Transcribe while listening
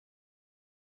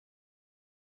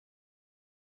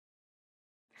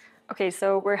Okay,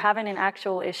 so we're having an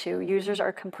actual issue. Users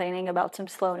are complaining about some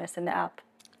slowness in the app.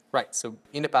 Right, so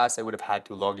in the past, I would have had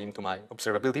to log into my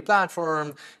observability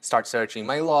platform, start searching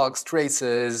my logs,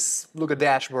 traces, look at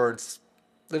dashboards,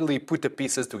 literally put the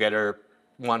pieces together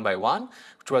one by one,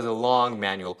 which was a long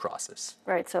manual process.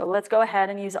 Right, so let's go ahead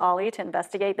and use Olly to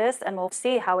investigate this, and we'll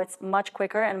see how it's much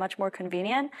quicker and much more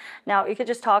convenient. Now, you could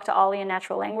just talk to Olly in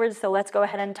natural language, so let's go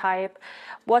ahead and type,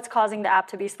 what's causing the app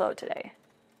to be slow today?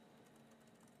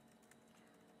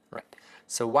 Right.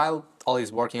 So while Olly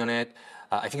is working on it,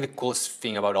 I think the coolest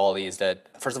thing about Olly is that,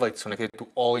 first of all, it's connected to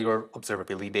all your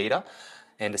observability data.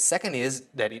 And the second is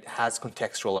that it has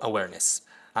contextual awareness.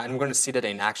 And we're going to see that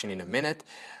in action in a minute.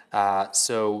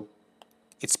 So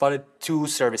it spotted two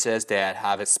services that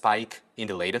have a spike in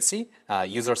the latency,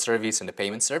 user service and the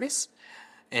payment service.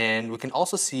 And we can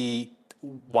also see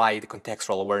why the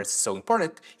contextual awareness is so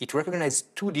important. It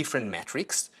recognized two different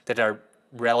metrics that are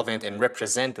relevant and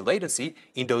represent the latency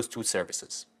in those two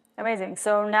services. Amazing.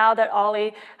 So now that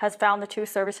Olly has found the two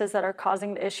services that are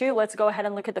causing the issue, let's go ahead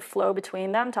and look at the flow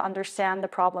between them to understand the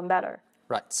problem better.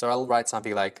 Right, so I'll write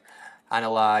something like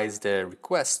analyze the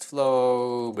request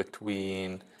flow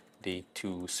between the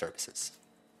two services.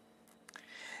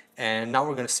 And now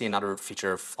we're going to see another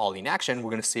feature of Olly in action. We're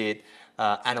going to see it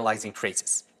analyzing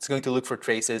traces. It's going to look for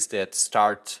traces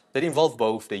that involve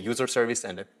both the user service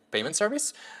and the payment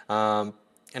service.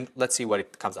 And let's see what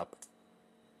it comes up with.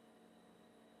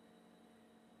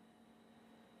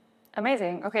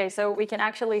 Amazing. Okay, so we can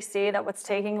actually see that what's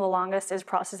taking the longest is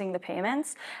processing the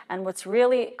payments, and what's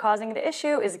really causing the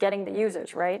issue is getting the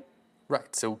users, right?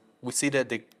 Right, so we see that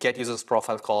the get users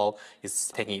profile call is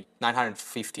taking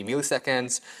 950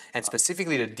 milliseconds, and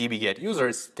specifically the db get user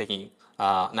is taking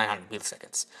 900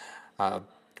 milliseconds,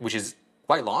 which is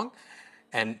quite long.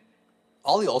 And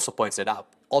Olly also points it out,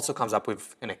 also comes up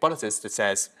with an hypothesis that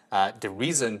says the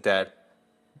reason that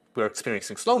we're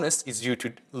experiencing slowness is due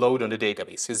to load on the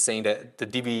database. He's saying that the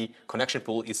DB connection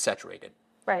pool is saturated.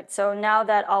 Right, so now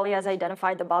that Olly has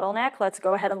identified the bottleneck, let's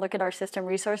go ahead and look at our system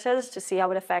resources to see how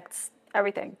it affects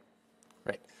everything.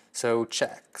 Right, so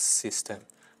check system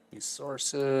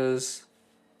resources.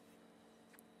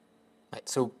 Right,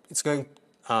 so it's going,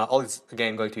 Olly's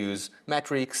again going to use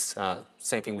metrics,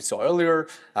 same thing we saw earlier,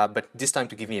 but this time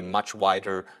to give me a much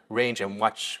wider range and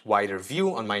much wider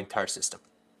view on my entire system.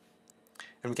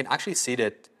 And we can actually see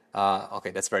that,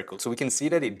 okay, that's very cool. So we can see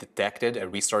that it detected a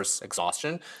resource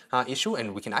exhaustion issue,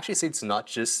 and we can actually see it's not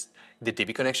just the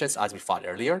DB connections as we thought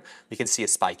earlier. We can see a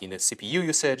spike in the CPU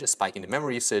usage, a spike in the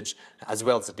memory usage, as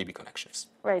well as the DB connections.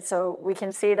 Right, so we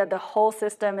can see that the whole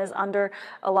system is under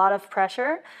a lot of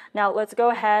pressure. Now let's go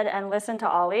ahead and listen to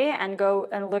Olly and go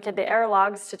and look at the error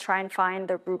logs to try and find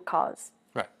the root cause.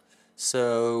 Right,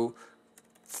 so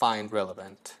find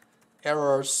relevant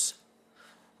errors.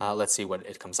 Let's see what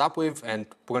it comes up with. And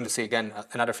we're going to see, again,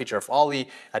 another feature of Olly,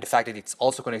 the fact that it's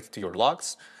also connected to your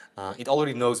logs. It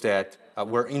already knows that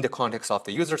we're in the context of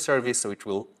the user service, so it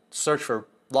will search for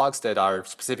logs that are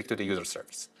specific to the user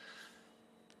service.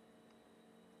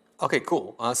 Okay,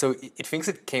 cool. So it thinks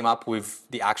it came up with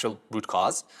the actual root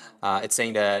cause. It's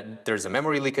saying that there's a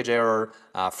memory leakage error,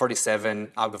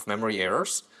 47 out of memory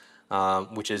errors,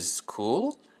 which is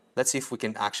cool. Let's see if we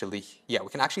can actually, we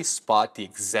can actually spot the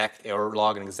exact error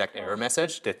log and exact error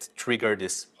message that triggered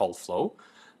this whole flow.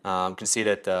 You can see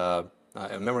that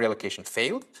a memory allocation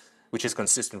failed, which is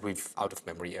consistent with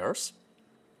out-of-memory errors.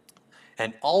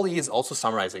 And Olly is also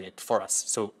summarizing it for us.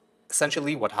 So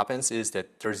essentially what happens is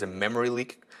that there's a memory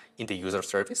leak in the user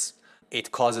service.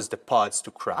 It causes the pods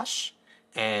to crash,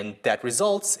 and that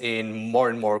results in more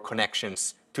and more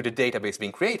connections to the database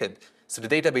being created. So the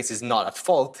database is not at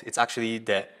fault, it's actually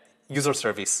the user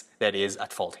service that is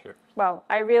at fault here. Wow,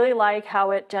 I really like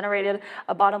how it generated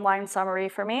a bottom line summary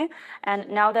for me. And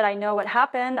now that I know what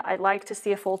happened, I'd like to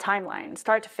see a full timeline,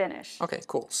 start to finish. Okay,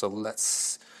 cool. So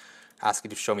let's ask it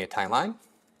to show me a timeline.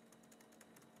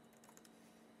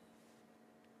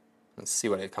 Let's see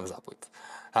what it comes up with.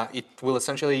 It will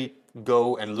essentially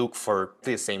go and look for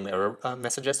the same error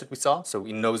messages that we saw. So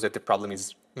it knows that the problem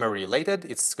is memory related.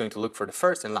 It's going to look for the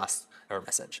first and last error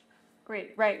message.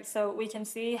 Great, right. So we can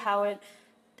see how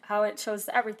it shows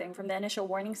everything from the initial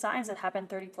warning signs that happened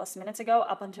 30+ minutes ago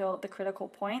up until the critical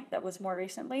point that was more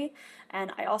recently.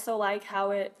 And I also like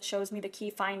how it shows me the key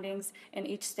findings in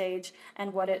each stage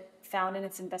and what it found in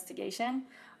its investigation.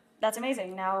 That's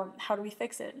amazing. Now, how do we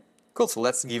fix it? Cool, so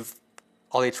let's give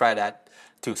Olly a try that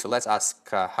too. So let's ask,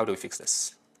 how do we fix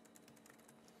this?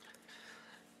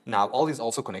 Now, Olly is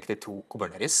also connected to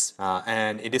Kubernetes,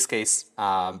 and in this case,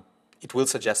 it will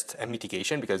suggest a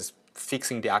mitigation because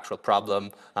fixing the actual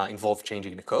problem involves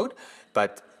changing the code.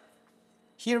 But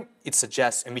here it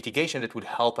suggests a mitigation that would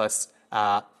help us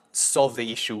solve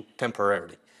the issue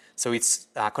temporarily. So it's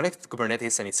connected to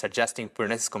Kubernetes, and it's suggesting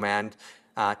Kubernetes command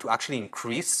to actually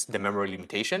increase the memory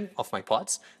limitation of my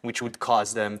pods, which would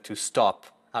cause them to stop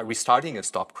restarting and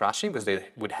stop crashing because they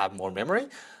would have more memory.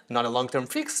 Not a long-term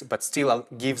fix, but still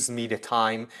gives me the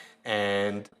time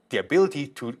and the ability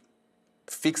to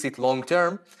fix it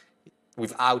long-term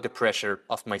without the pressure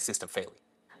of my system failing.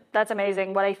 That's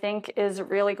amazing. What I think is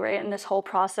really great in this whole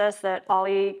process that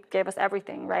Olly gave us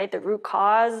everything, right? The root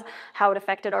cause, how it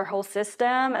affected our whole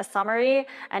system, a summary,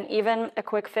 and even a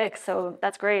quick fix. So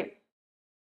that's great.